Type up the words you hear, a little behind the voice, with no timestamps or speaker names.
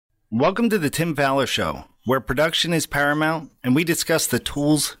Welcome to the Tim Fowler Show, where production is paramount and we discuss the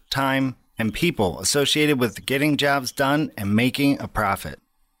tools, time, and people associated with getting jobs done and making a profit.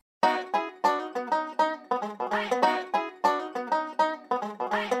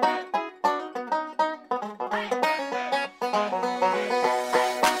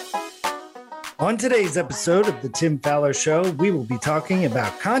 On today's episode of the Tim Fowler Show, we will be talking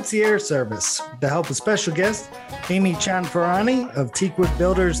about concierge service with the help of special guest Amy Chanfarani of Teakwood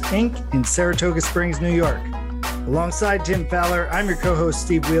Builders, Inc. in Saratoga Springs, New York. Alongside Tim Fowler, I'm your co-host,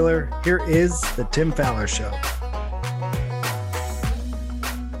 Steve Wheeler. Here is the Tim Fowler Show.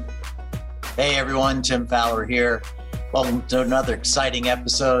 Hey everyone, Tim Fowler here. Welcome to another exciting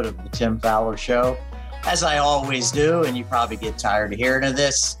episode of the Tim Fowler Show. As I always do, and you probably get tired of hearing of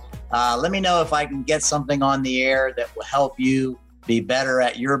this, let me know if I can get something on the air that will help you be better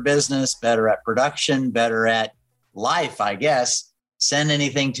at your business, better at production, better at life, I guess. Send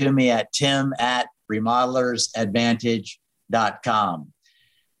anything to me at tim@remodelersadvantage.com.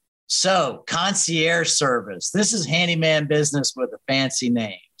 So, concierge service. This is handyman business with a fancy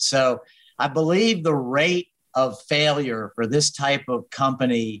name. So I believe the rate of failure for this type of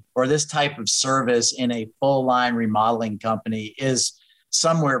company or this type of service in a full line remodeling company is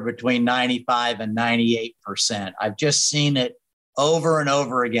somewhere between 95 and 98%. I've just seen it over and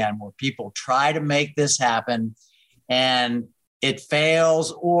over again where people try to make this happen and it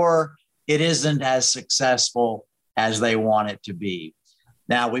fails or it isn't as successful as they want it to be.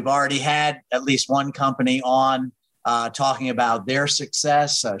 Now, we've already had at least one company on talking about their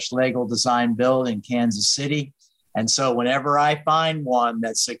success, Schlegel Design Build in Kansas City. And so whenever I find one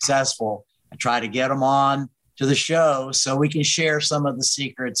that's successful, I try to get them on to the show so we can share some of the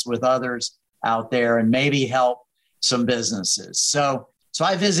secrets with others out there and maybe help some businesses. So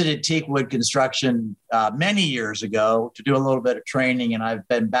I visited Teakwood Construction many years ago to do a little bit of training, and I've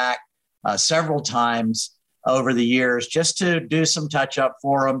been back several times over the years just to do some touch-up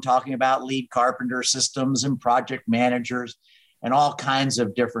for them, talking about lead carpenter systems and project managers and all kinds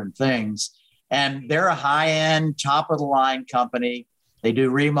of different things. And they're a high-end, top-of-the-line company. They do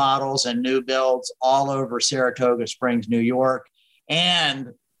remodels and new builds all over Saratoga Springs, New York.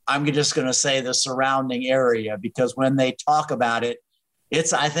 And I'm just going to say the surrounding area, because when they talk about it,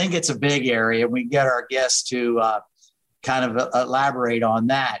 I think it's a big area. We get our guests to kind of elaborate on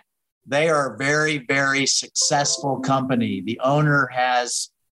that. They are a very, very successful company. The owner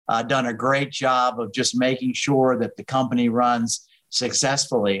has done a great job of just making sure that the company runs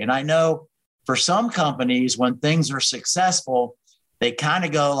successfully. And I know for some companies, when things are successful, they kind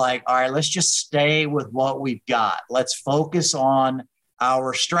of go like, all right, let's just stay with what we've got. Let's focus on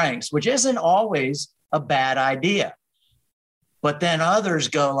our strengths, which isn't always a bad idea. But then others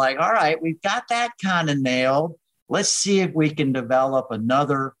go like, all right, we've got that kind of nailed. Let's see if we can develop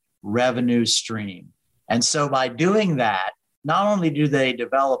another revenue stream. And so by doing that, not only do they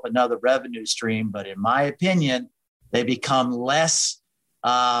develop another revenue stream, but in my opinion, they become less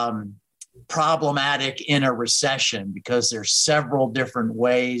problematic in a recession because there's several different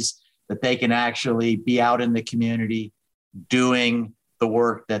ways that they can actually be out in the community doing the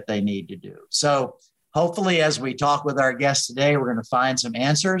work that they need to do. So hopefully, as we talk with our guests today, we're going to find some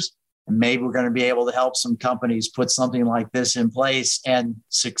answers, and maybe we're going to be able to help some companies put something like this in place and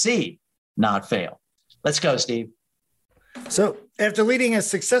succeed, not fail. Let's go, Steve. So after leading a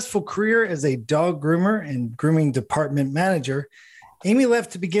successful career as a dog groomer and grooming department manager, Amy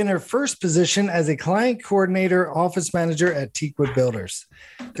left to begin her first position as a client coordinator office manager at Teakwood Builders.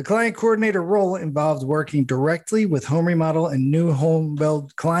 The client coordinator role involved working directly with home remodel and new home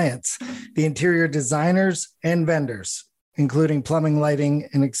build clients, the interior designers and vendors, including plumbing, lighting,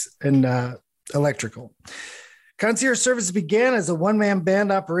 and electrical. Concierge service began as a one-man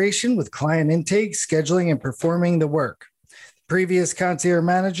band operation with client intake, scheduling, and performing the work. The previous concierge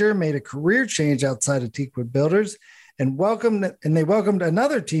manager made a career change outside of Teakwood Builders and they welcomed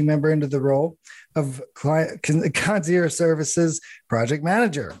another team member into the role of concierge services project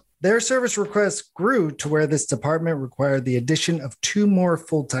manager. Their service requests grew to where this department required the addition of 2 more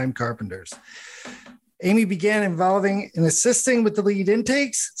full-time carpenters. Amy began involving and assisting with the lead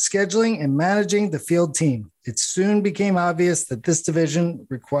intakes, scheduling, and managing the field team. It soon became obvious that this division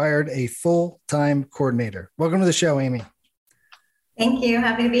required a full-time coordinator. Welcome to the show, Amy. Thank you.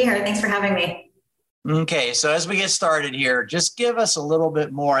 Happy to be here. Thanks for having me. Okay, so as we get started here, just give us a little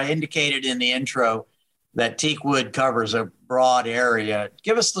bit more. I indicated in the intro that Teakwood covers a broad area.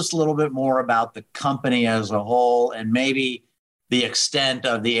 Give us just a little bit more about the company as a whole and maybe the extent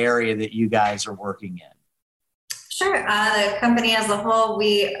of the area that you guys are working in. Sure. The company as a whole,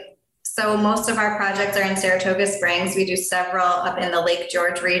 So most of our projects are in Saratoga Springs. We do several up in the Lake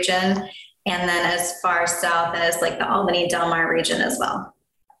George region, and then as far south as like the Albany Del Mar region as well.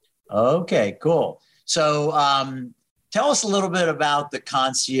 Okay, cool. So tell us a little bit about the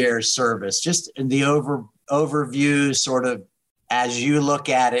concierge service, just in the overview, sort of as you look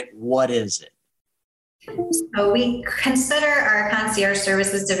at it, what is it? So we consider our concierge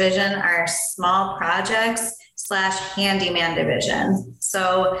services division our small projects / handyman division.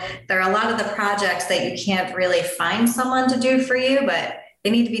 So there are a lot of the projects that you can't really find someone to do for you, but they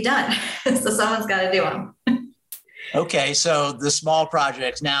need to be done. So someone's got to do them. Okay, so the small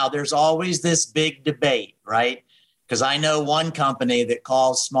projects. Now, there's always this big debate, right? Because I know one company that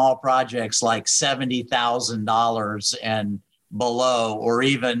calls small projects like $70,000 and below, or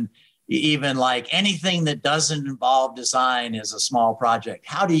even like anything that doesn't involve design is a small project.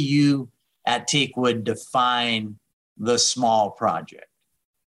 How do you at Teakwood define the small project?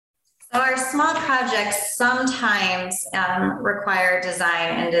 So our small projects sometimes require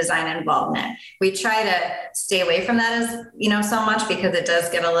design and design involvement. We try to stay away from that as so much because it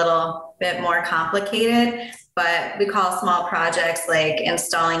does get a little bit more complicated. But we call small projects like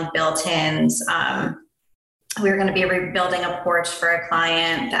installing built-ins. We're going to be rebuilding a porch for a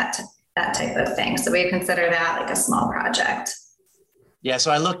client, that type of thing. So we consider that like a small project. Yeah.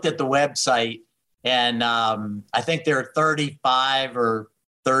 So I looked at the website, and I think there are 35 or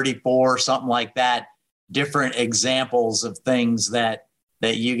 34, something like that, different examples of things that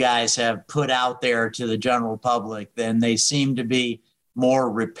you guys have put out there to the general public. Then they seem to be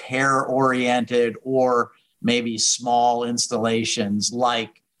more repair oriented, or maybe small installations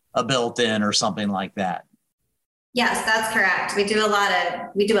like a built-in or something like that. Yes, that's correct. We do a lot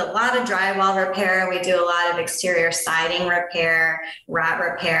of drywall repair. We do a lot of exterior siding repair, rot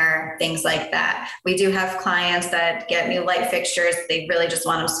repair, things like that. We do have clients that get new light fixtures. They really just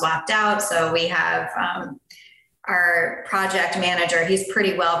want them swapped out. So we have our project manager. He's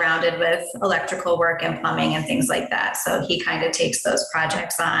pretty well-rounded with electrical work and plumbing and things like that. So he kind of takes those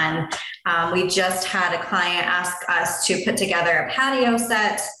projects on. We just had a client ask us to put together a patio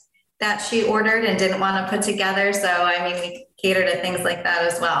set that she ordered and didn't want to put together. So, we cater to things like that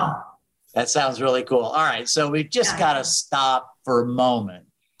as well. That sounds really cool. All right. So we've just got to stop for a moment.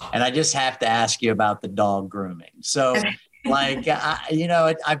 And I just have to ask you about the dog grooming. So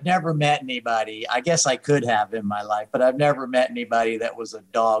I've never met anybody. I guess I could have in my life, but I've never met anybody that was a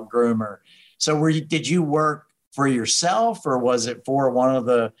dog groomer. So did you work for yourself, or was it for one of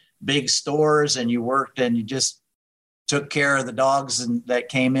the big stores and you worked and you just took care of the dogs that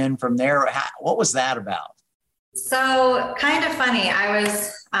came in from there? What was that about? So kind of funny. I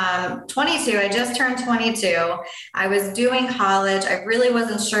was 22. I just turned 22. I was doing college. I really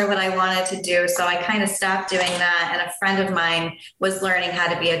wasn't sure what I wanted to do. So I kind of stopped doing that. And a friend of mine was learning how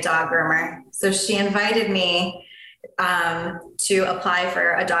to be a dog groomer. So she invited me to apply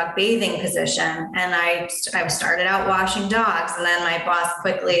for a dog bathing position. And I started out washing dogs. And then my boss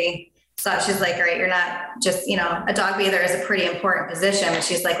quickly so she's like, all right, you're not just, a dog bather is a pretty important position. But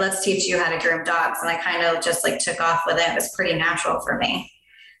she's like, let's teach you how to groom dogs. And I kind of just took off with it. It was pretty natural for me.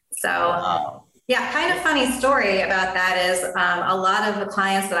 So wow. Yeah, kind of funny story about that is a lot of the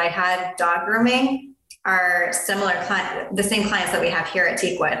clients that I had dog grooming are the same clients that we have here at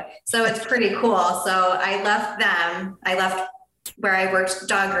Teakwood. So it's pretty cool. So I left where I worked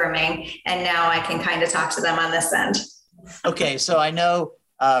dog grooming, and now I can kind of talk to them on this end. Okay. So I know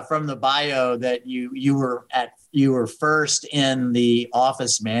from the bio that you were first in the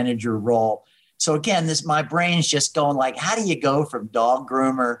office manager role. So again, my brain's just going like, how do you go from dog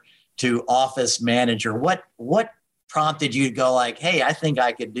groomer to office manager? What prompted you to go like, hey, I think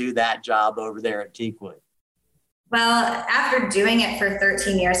I could do that job over there at Teakwood? Well, after doing it for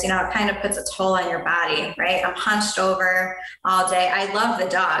 13 years, it kind of puts a toll on your body, right? I'm hunched over all day. I love the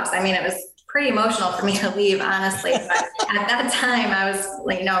dogs. It was pretty emotional for me to leave, honestly. But at that time, I was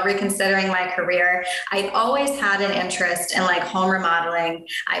reconsidering my career. I'd always had an interest in home remodeling.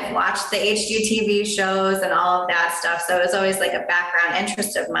 I've watched the HGTV shows and all of that stuff. So it was always a background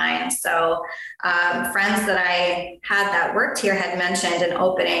interest of mine. So friends that I had that worked here had mentioned an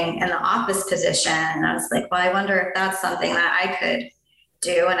opening in the office position. And I was like, well, I wonder if that's something that I could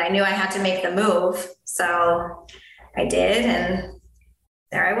do. And I knew I had to make the move. So I did. And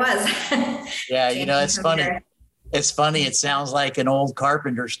there I was. Yeah, it's funny. It's funny. It sounds like an old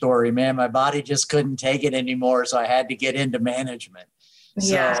carpenter story, man. My body just couldn't take it anymore, so I had to get into management.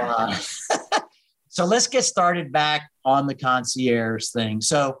 Yeah. So let's get started back on the concierge thing.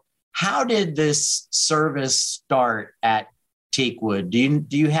 So how did this service start at Teakwood?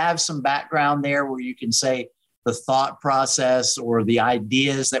 Do you have some background there where you can say the thought process or the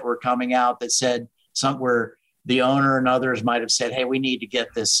ideas that were coming out that said somewhere the owner and others might have said, hey, we need to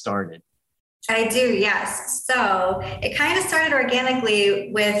get this started? I do, yes. So it kind of started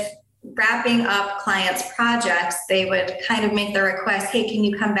organically with wrapping up clients' projects. They would kind of make the request, hey, can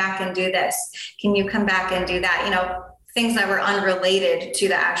you come back and do this? Can you come back and do that? You know, things that were unrelated to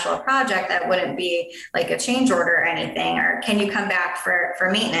the actual project that wouldn't be like a change order or anything, or can you come back for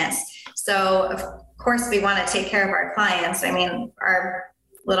maintenance? So of course we want to take care of our clients. I mean, our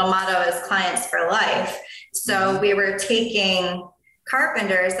little motto is clients for life. So we were taking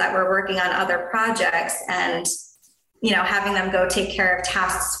carpenters that were working on other projects and, you know, having them go take care of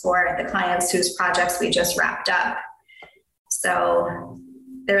tasks for the clients whose projects we just wrapped up. So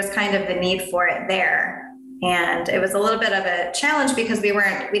there was kind of the need for it there. And it was a little bit of a challenge because we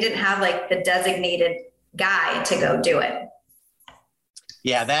didn't have like the designated guy to go do it.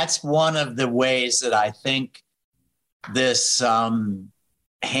 Yeah, that's one of the ways that I think this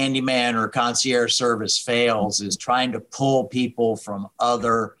handyman or concierge service fails, is trying to pull people from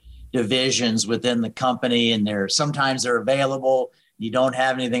other divisions within the company. And sometimes they're available, you don't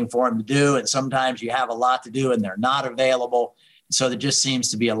have anything for them to do. And sometimes you have a lot to do and they're not available. So there just seems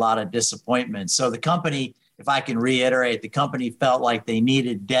to be a lot of disappointment. So the company, if I can reiterate, the company felt like they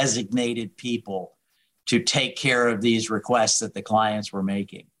needed designated people to take care of these requests that the clients were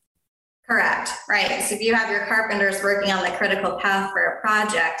making. Correct. Right. So if you have your carpenters working on the critical path for a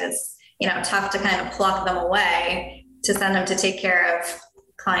project, it's, you know, tough to kind of pluck them away to send them to take care of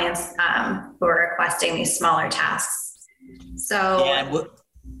clients who are requesting these smaller tasks. So yeah,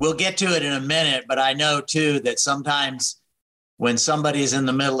 we'll get to it in a minute, but I know too that sometimes when somebody's in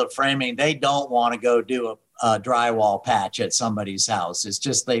the middle of framing, they don't want to go do a drywall patch at somebody's house. It's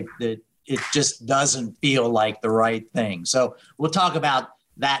just it just doesn't feel like the right thing. So we'll talk about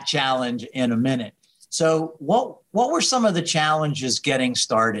that challenge in a minute. So what were some of the challenges getting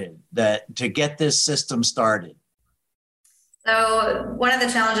started to get this system started? So one of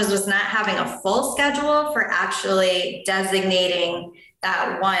the challenges was not having a full schedule for actually designating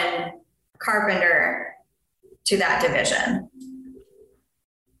that one carpenter to that division.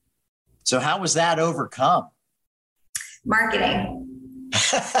 So how was that overcome? Marketing.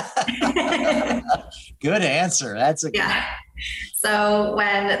 Good answer. Yeah. So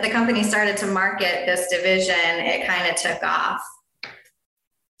when the company started to market this division, it kind of took off.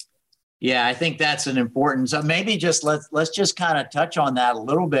 Yeah, I think that's an important. So maybe just let's just kind of touch on that a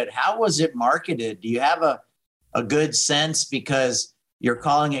little bit. How was it marketed? Do you have a good sense, because you're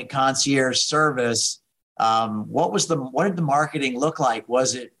calling it concierge service? What did the marketing look like?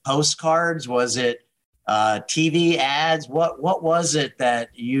 Was it postcards? Was it TV ads? What was it that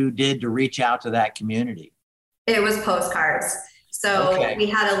you did to reach out to that community? It was postcards. So we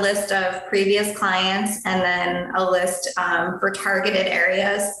had a list of previous clients and then a list for targeted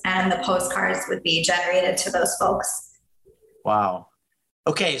areas, and the postcards would be generated to those folks. Wow.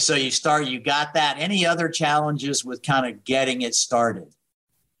 Okay, so you got that. Any other challenges with kind of getting it started?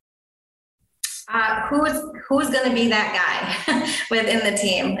 Who's going to be that guy within the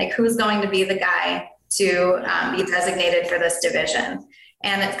team? Like, who's going to be the guy to be designated for this division?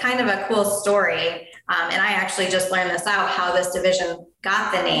 And it's kind of a cool story. And I actually just learned this out, how this division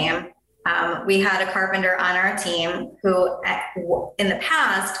got the name. We had a carpenter on our team who in the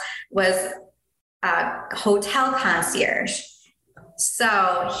past was a hotel concierge.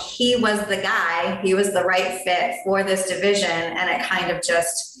 So he was the guy, he was the right fit for this division. And it kind of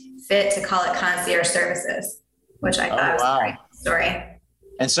just fit to call it concierge services, which I thought was a great story.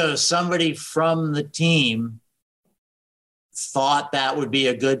 And so somebody from the team thought that would be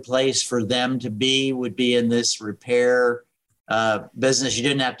a good place for them to be, would be in this repair business. You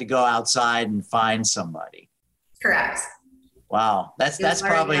didn't have to go outside and find somebody. Correct. Wow. That's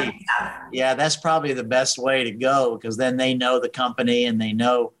probably, that's probably the best way to go, because then they know the company and they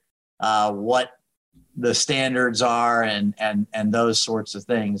know what the standards are and those sorts of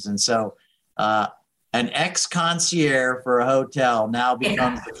things. And so an ex-concierge for a hotel now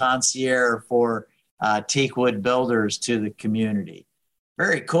becomes the concierge for Teakwood Builders to the community.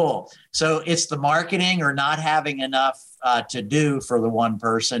 Very cool. So it's the marketing or not having enough to do for the one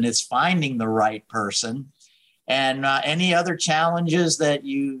person. It's finding the right person. And any other challenges that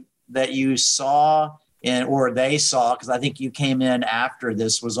you saw or they saw, because I think you came in after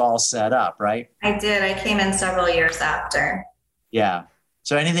this was all set up, right? I did. I came in several years after. Yeah.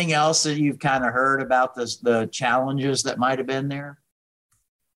 So anything else that you've kind of heard about the challenges that might have been there?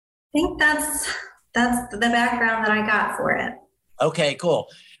 I think that's the background that I got for it. Okay, cool.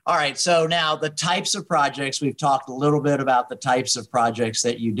 All right. So now the types of projects, we've talked a little bit about the types of projects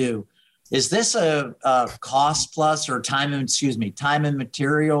that you do. Is this a cost plus or time and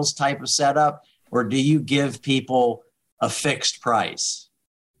materials type of setup, or do you give people a fixed price?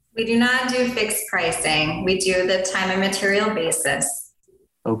 We do not do fixed pricing. We do the time and material basis.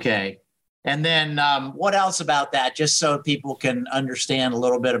 Okay. And then what else about that, just so people can understand a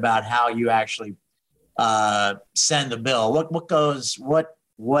little bit about how you actually send the bill?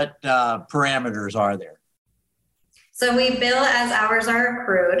 What parameters are there? So we bill as hours are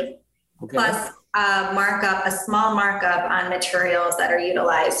accrued, Okay. plus a small markup on materials that are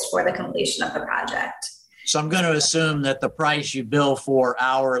utilized for the completion of the project. So I'm going to assume that the price you bill for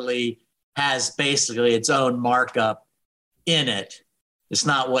hourly has basically its own markup in it. It's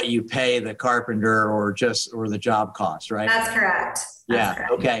not what you pay the carpenter or the job cost, right? That's correct. That's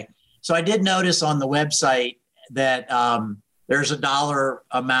correct. Okay. So I did notice on the website that there's a dollar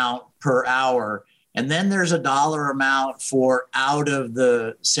amount per hour, and then there's a dollar amount for out of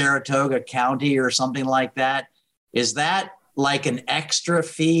the Saratoga County or something like that. Is that like an extra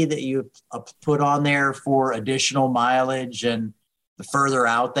fee that you put on there for additional mileage and the further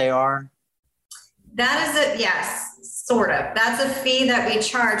out they are? That is it. Yes, sort of. That's a fee that we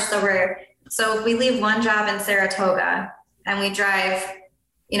charge. So if we leave one job in Saratoga and we drive,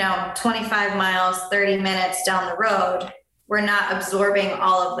 25 miles, 30 minutes down the road, we're not absorbing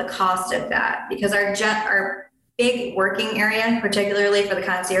all of the cost of that, because our big working area, particularly for the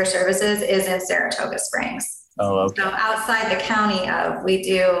concierge services, is in Saratoga Springs. Oh, okay. So outside the county we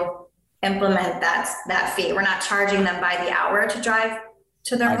do implement that fee. We're not charging them by the hour to drive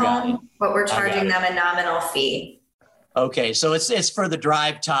to their home, but we're charging them a nominal fee. Okay, so it's for the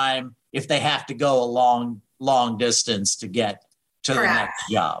drive time if they have to go a long distance to get to the next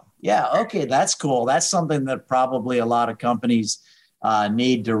job. Yeah, okay, that's cool. That's something that probably a lot of companies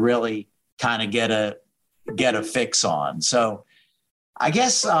need to really kind of get a fix on. So I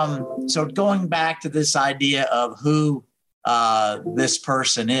guess so going back to this idea of who this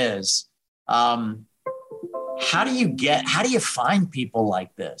person is, how do you find people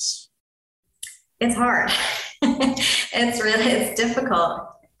like this? It's hard. It's difficult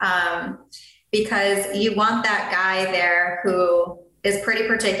because you want that guy there who is pretty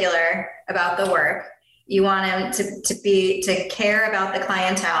particular about the work. You want him to care about the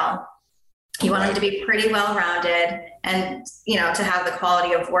clientele. You want him to be pretty well-rounded and, to have the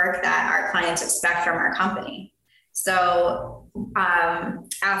quality of work that our clients expect from our company. So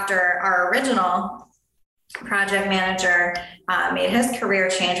after our original project manager made his career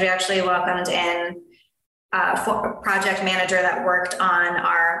change, we actually welcomed in a project manager that worked on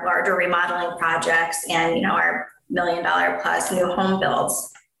our larger remodeling projects and, our $1 million plus new home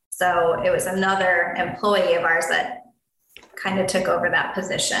builds. So it was another employee of ours that kind of took over that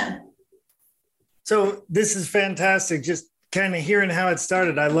position. So this is fantastic. Just kind of hearing how it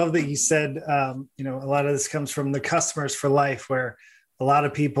started. I love that you said, a lot of this comes from the customers for life, where a lot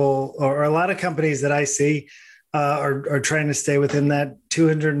of people or a lot of companies that I see are trying to stay within that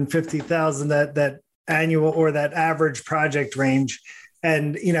 250,000, that annual or that average project range.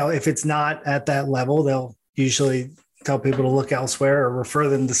 And, if it's not at that level, they'll usually tell people to look elsewhere or refer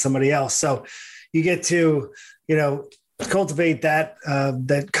them to somebody else. So you get to, cultivate that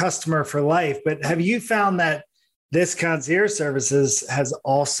customer for life. But have you found that this concierge services has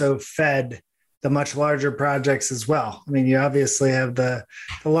also fed the much larger projects as well? I mean, you obviously have the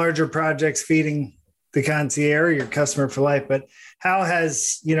larger projects feeding the concierge, your customer for life, but how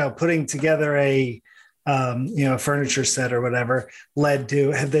has, putting together a furniture set or whatever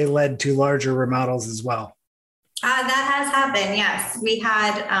have they led to larger remodels as well? That has happened. Yes. We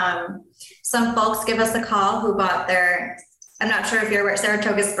had some folks give us a call who bought I'm not sure if you're aware,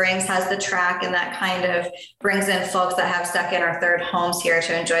 Saratoga Springs has the track, and that kind of brings in folks that have second or third homes here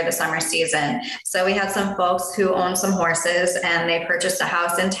to enjoy the summer season. So we had some folks who own some horses and they purchased a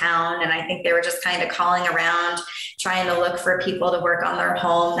house in town. And I think they were just kind of calling around, trying to look for people to work on their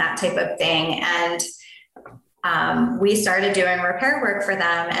home, that type of thing. And we started doing repair work for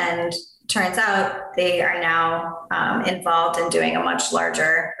them, and turns out they are now involved in doing a much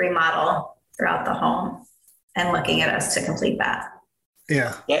larger remodel throughout the home and looking at us to complete that.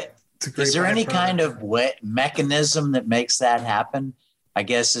 Yeah. Is there any kind of mechanism that makes that happen? I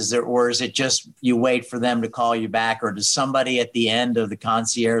guess, or is it just you wait for them to call you back, or does somebody at the end of the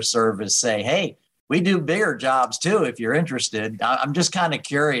concierge service say, hey, we do bigger jobs too, if you're interested? I'm just kind of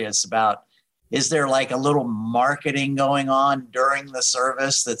curious about, is there like a little marketing going on during the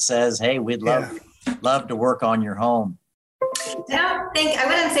service that says, hey, we'd love to work on your home? I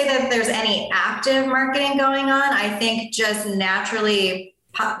wouldn't say that there's any active marketing going on. I think just naturally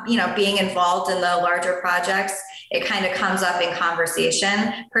being involved in the larger projects, it kind of comes up in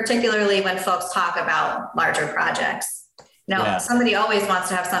conversation, particularly when folks talk about larger projects. Somebody always wants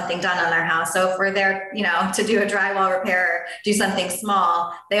to have something done on their house. So if we're there, to do a drywall repair, or do something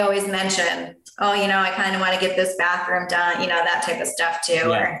small, they always mention, I kind of want to get this bathroom done, that type of stuff too. Yeah.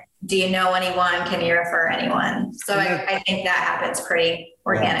 Or do you know anyone? Can you refer anyone? So I think that happens pretty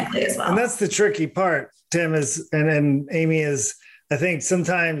organically as well. And that's the tricky part, Tim, and Amy, is I think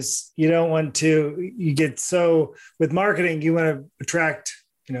sometimes you don't want to, you get so with marketing, you want to attract,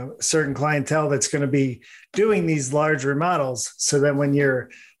 a certain clientele that's going to be doing these large remodels. So that when you're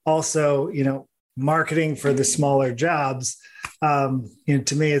also, marketing for the smaller jobs,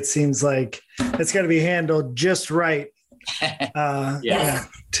 to me, it seems like it's got to be handled just right.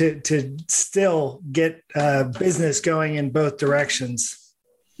 To still get business going in both directions.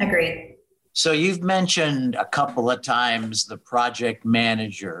 Agreed. So you've mentioned a couple of times the project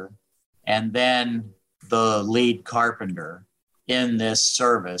manager and then the lead carpenter in this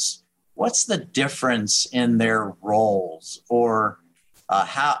service. What's the difference in their roles, or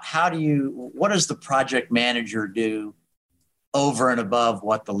what does the project manager do over and above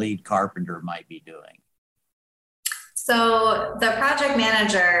what the lead carpenter might be doing? So the project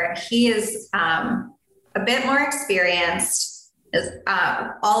manager, he is a bit more experienced.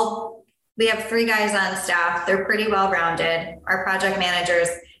 We have 3 guys on staff. They're pretty well-rounded. Our project manager's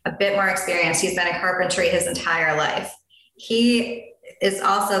a bit more experienced. He's been in carpentry his entire life. He is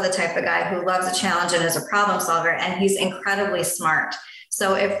also the type of guy who loves a challenge and is a problem solver, and he's incredibly smart.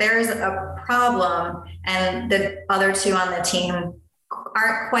 So if there's a problem and the other 2 on the team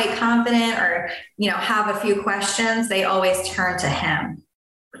aren't quite confident or, have a few questions, they always turn to him.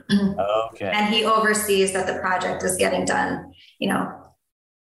 Okay. And he oversees that the project is getting done,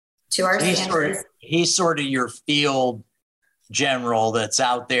 to our standards. He's sort of your field general that's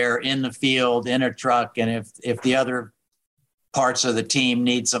out there in the field in a truck. And if the other parts of the team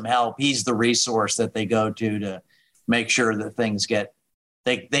need some help, he's the resource that they go to make sure that things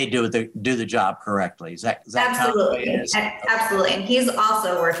they do the job correctly. Is that absolutely kind of the way it is? Absolutely. And he's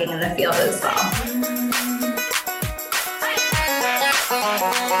also working in the field as well.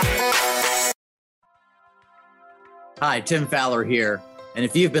 Hi, Tim Fowler here. And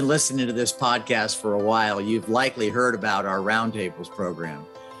if you've been listening to this podcast for a while, you've likely heard about our Roundtables program.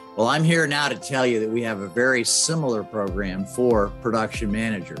 Well, I'm here now to tell you that we have a very similar program for production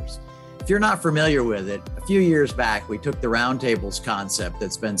managers. If you're not familiar with it, a few years back, we took the Roundtables concept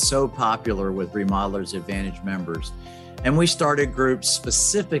that's been so popular with Remodelers Advantage members, and we started groups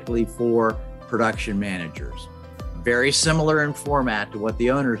specifically for production managers. Very similar in format to what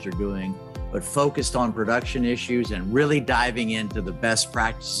the owners are doing, but focused on production issues and really diving into the best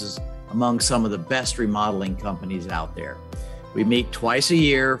practices among some of the best remodeling companies out there. We meet twice a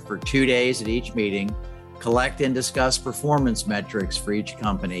year for 2 days at each meeting, collect and discuss performance metrics for each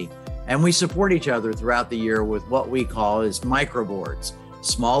company, and we support each other throughout the year with what we call as microboards,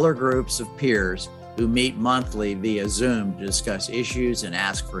 smaller groups of peers who meet monthly via Zoom to discuss issues and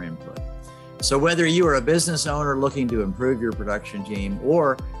ask for input. So whether you are a business owner looking to improve your production team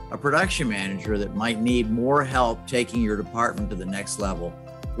or a production manager that might need more help taking your department to the next level,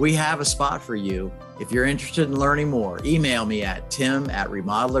 we have a spot for you. If you're interested in learning more, email me at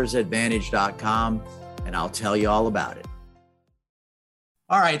tim@remodelersadvantage.com and I'll tell you all about it.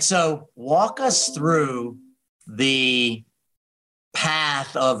 All right, so walk us through the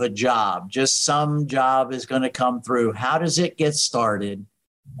path of a job. Just some job is going to come through. How does it get started?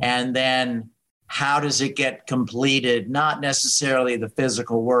 And then how does it get completed? Not necessarily the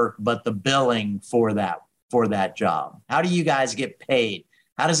physical work, but the billing for that job. How do you guys get paid?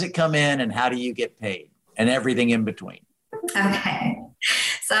 How does it come in and how do you get paid? And everything in between. Okay.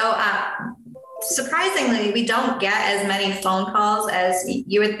 So surprisingly, we don't get as many phone calls as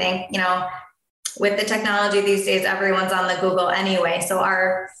you would think. With the technology these days, everyone's on the Google anyway. So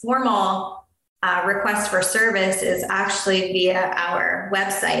our formal request for service is actually via our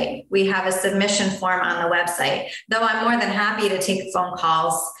website. We have a submission form on the website. Though I'm more than happy to take phone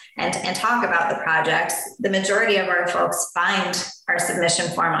calls and talk about the projects, the majority of our folks find our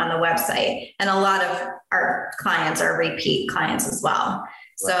submission form on the website. And a lot of our clients are repeat clients as well.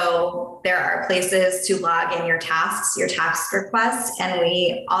 So there are places to log in your tasks, your task request, and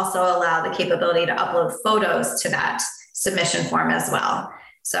we also allow the capability to upload photos to that submission form as well.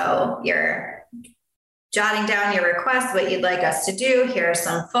 So you're jotting down your request, what you'd like us to do. Here are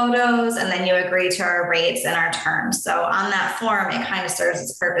some photos, and then you agree to our rates and our terms. So on that form, it kind of serves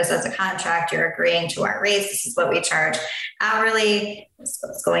its purpose as a contract. You're agreeing to our rates. This is what we charge hourly. This is what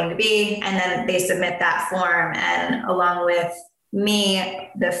it's going to be. And then they submit that form, and along with me,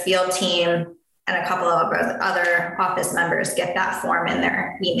 the field team, and a couple of other office members get that form in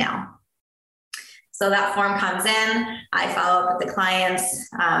their email. So that form comes in, I follow up with the clients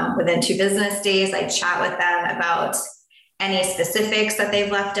within 2 business days. I chat with them about any specifics that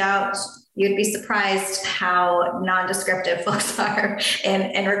they've left out. You'd be surprised how non-descriptive folks are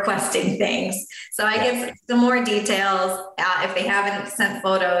in requesting things. So I give some more details. If they haven't sent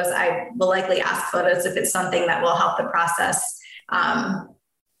photos, I will likely ask photos if it's something that will help the process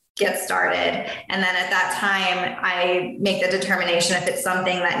get started. And then at that time, I make the determination if it's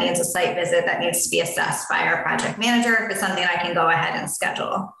something that needs a site visit that needs to be assessed by our project manager, if it's something I can go ahead and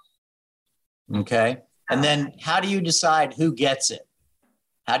schedule. Okay. And then how do you decide who gets it?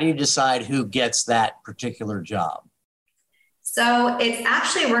 How do you decide who gets that particular job? So it's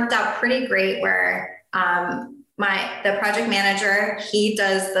actually worked out pretty great where the project manager, he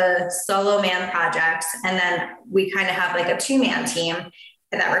does the solo man projects, and then we kind of have like a 2-man team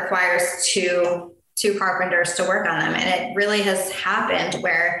that requires two carpenters to work on them. And it really has happened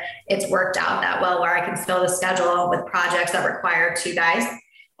where it's worked out that well, where I can fill the schedule with projects that require 2 guys,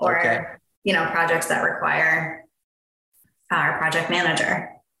 or projects that require our project manager.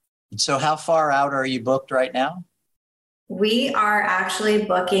 So how far out are you booked right now? We are actually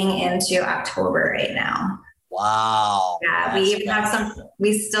booking into October right now. Wow. Yeah, we even have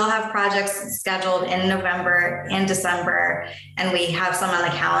we still have projects scheduled in November and December, and we have some on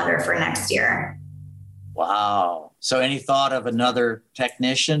the calendar for next year. Wow. So any thought of another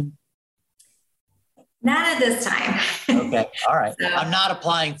technician? Not at this time. Okay. All right. So, I'm not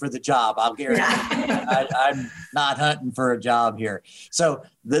applying for the job. I'll guarantee. Yeah. I'm not hunting for a job here. So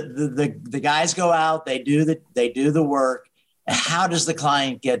the guys go out, they do the work. How does the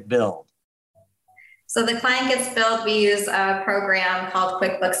client get billed? So the client gets billed. We use a program called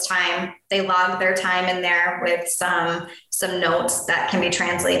QuickBooks Time. They log their time in there with some notes that can be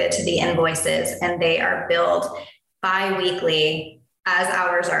translated to the invoices, and they are billed bi-weekly as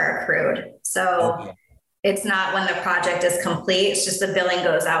hours are accrued. So It's not when the project is complete. It's just the billing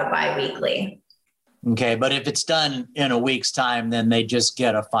goes out bi-weekly. Okay, but if it's done in a week's time, then they just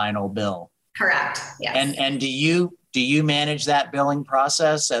get a final bill. Correct. Yes. And do you manage that billing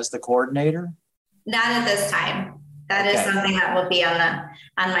process as the coordinator? Not at this time. That is something that will be on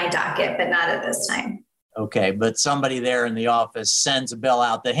my docket, but not at this time. Okay, but somebody there in the office sends a bill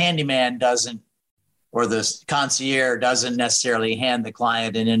out. The handyman doesn't, or the concierge doesn't necessarily hand the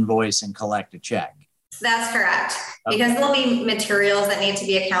client an invoice and collect a check. That's correct. Because there'll be materials that need to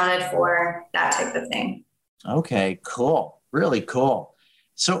be accounted for, that type of thing. Okay, cool. Really cool.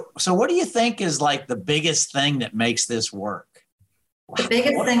 So what do you think is like the biggest thing that makes this work? The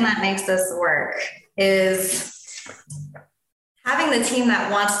biggest thing that makes this work is having the team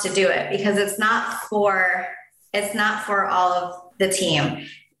that wants to do it, because it's not for all of the team.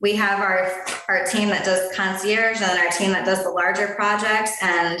 We have our team that does concierge and our team that does the larger projects.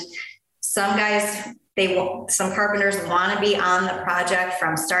 And some guys, some carpenters want to be on the project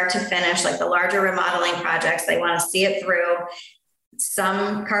from start to finish, like the larger remodeling projects. They want to see it through.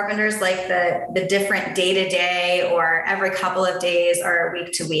 Some carpenters like the different day-to-day or every couple of days or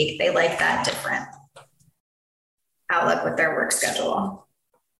week to week. They like that different outlook with their work schedule.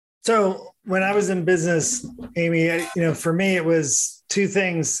 So when I was in business, Amy, for me, it was 2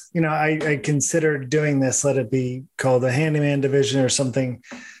 things. I considered doing this, let it be called a handyman division or something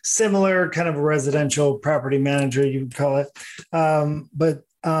similar, kind of a residential property manager, you would call it. But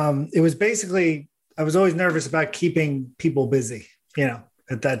it was basically, I was always nervous about keeping people busy,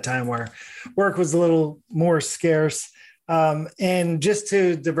 at that time where work was a little more scarce, and just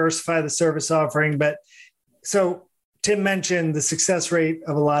to diversify the service offering. But so Tim mentioned the success rate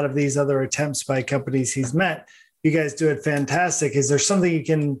of a lot of these other attempts by companies he's met. You guys do it fantastic. Is there something you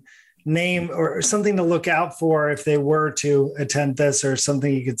can name or something to look out for if they were to attempt this, or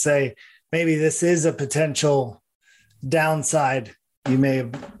something you could say, maybe this is a potential downside? You may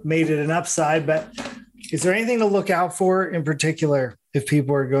have made it an upside, but is there anything to look out for in particular if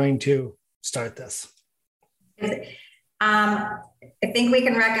people are going to start this? I think we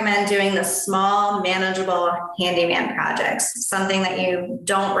can recommend doing the small, manageable handyman projects, something that you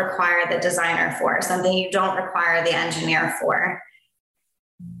don't require the designer for, something you don't require the engineer for.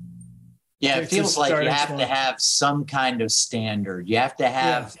 Yeah, it feels like you have to have some kind of standard. You have to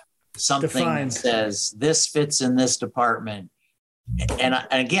have something defined that says this fits in this department. And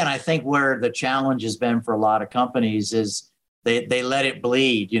again, I think where the challenge has been for a lot of companies is they let it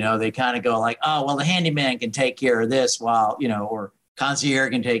bleed. They kind of go like, oh, well, the handyman can take care of this while, or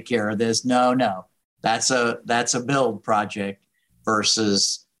concierge can take care of this. No, that's a build project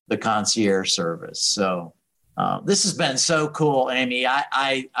versus the concierge service. So This has been so cool, Amy.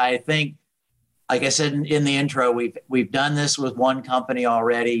 I think, like I said in the intro, we've done this with one company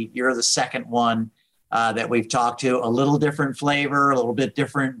already. You're the second one that we've talked to. A little different flavor, a little bit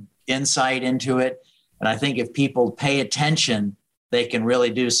different insight into it. And I think if people pay attention, they can really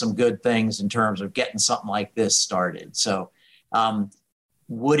do some good things in terms of getting something like this started. So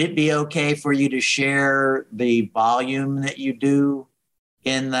would it be okay for you to share the volume that you do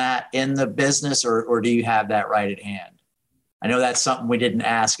in the business, or do you have that right at hand? I know that's something we didn't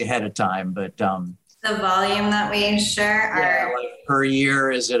ask ahead of time, but the volume that we share like per year,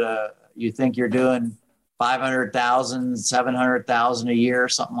 is it you think you're doing 500,000, 700,000 a year,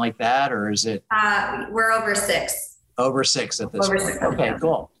 something like that, or is it? We're over 6. Over 6 at this point. 6, okay, yeah.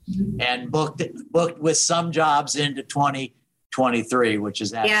 Cool. And booked with some jobs into 2023, which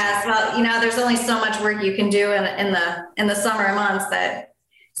is absolutely. Yeah, well, there's only so much work you can do in the summer months that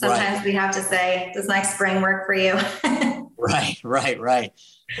sometimes we have to say, does next spring work for you? Right.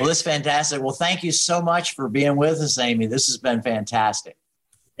 Well, this is fantastic. Well, thank you so much for being with us, Amy. This has been fantastic.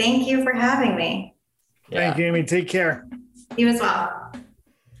 Thank you for having me. Yeah. Thank you, Amy. Take care. You as well.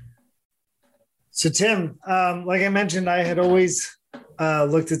 So, Tim, like I mentioned, I had always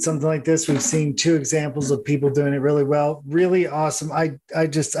looked at something like this. We've seen 2 examples of people doing it really well. Really awesome. I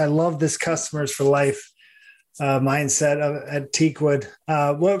love this customers for life mindset at Teakwood.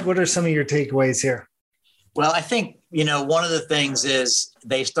 What are some of your takeaways here? Well, I think, one of the things is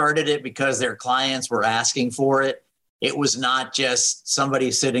they started it because their clients were asking for it. It was not just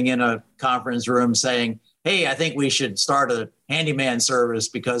somebody sitting in a conference room saying, hey, I think we should start a handyman service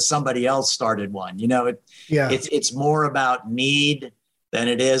because somebody else started one. It's more about need than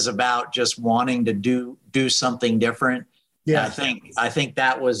it is about just wanting to do something different. Yeah, I think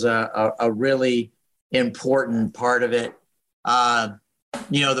that was a really important part of it.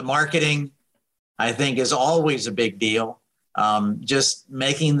 The marketing, I think, is always a big deal. Just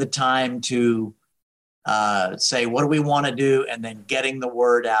making the time to say, what do we want to do? And then getting the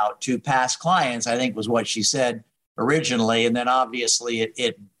word out to past clients, I think was what she said originally. And then obviously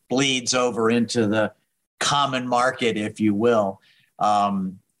it bleeds over into the common market, if you will.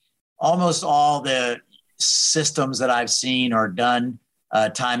 Almost all the systems that I've seen are done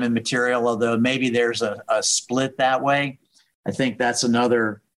time and material, although maybe there's a split that way. I think that's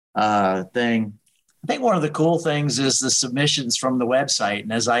another thing. I think one of the cool things is the submissions from the website.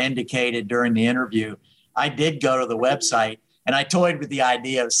 And as I indicated during the interview, I did go to the website and I toyed with the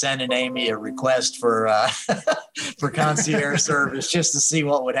idea of sending Amy a request for concierge service just to see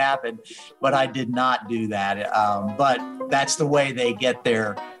what would happen. But I did not do that. But that's the way they get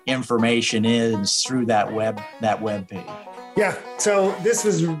their information is through that web page. Yeah. So this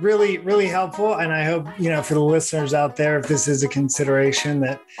was really, really helpful. And I hope, for the listeners out there, if this is a consideration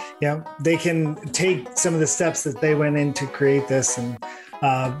that, they can take some of the steps that they went in to create this and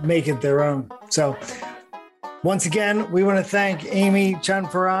make it their own. So once again, we want to thank Amy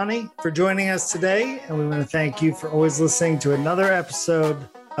Chanfarani for joining us today. And we want to thank you for always listening to another episode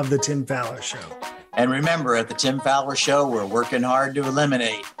of The Tim Fowler Show. And remember, at The Tim Fowler Show, we're working hard to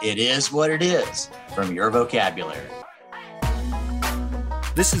eliminate "it is what it is" from your vocabulary.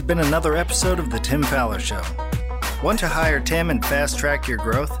 This has been another episode of The Tim Fowler Show. Want to hire Tim and fast track your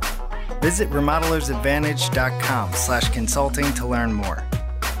growth? Visit remodelersadvantage.com/consulting to learn more.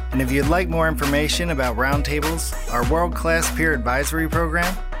 And if you'd like more information about Roundtables, our world-class peer advisory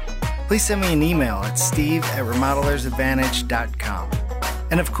program, please send me an email at steve@remodelersadvantage.com.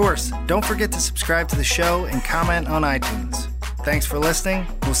 And of course, don't forget to subscribe to the show and comment on iTunes. Thanks for listening.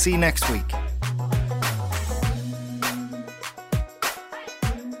 We'll see you next week.